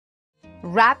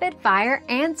Rapid fire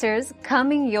answers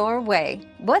coming your way.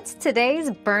 What's today's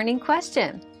burning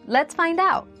question? Let's find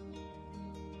out.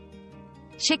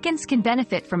 Chickens can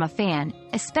benefit from a fan,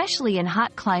 especially in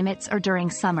hot climates or during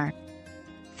summer.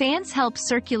 Fans help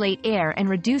circulate air and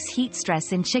reduce heat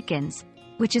stress in chickens,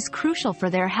 which is crucial for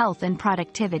their health and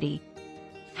productivity.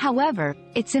 However,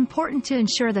 it's important to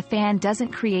ensure the fan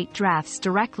doesn't create drafts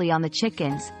directly on the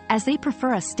chickens, as they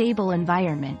prefer a stable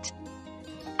environment.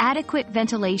 Adequate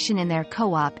ventilation in their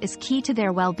co-op is key to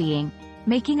their well-being,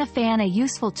 making a fan a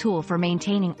useful tool for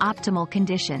maintaining optimal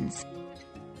conditions.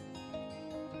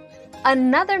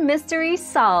 Another mystery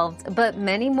solved, but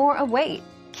many more await.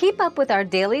 Keep up with our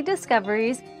daily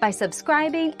discoveries by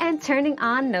subscribing and turning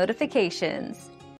on notifications.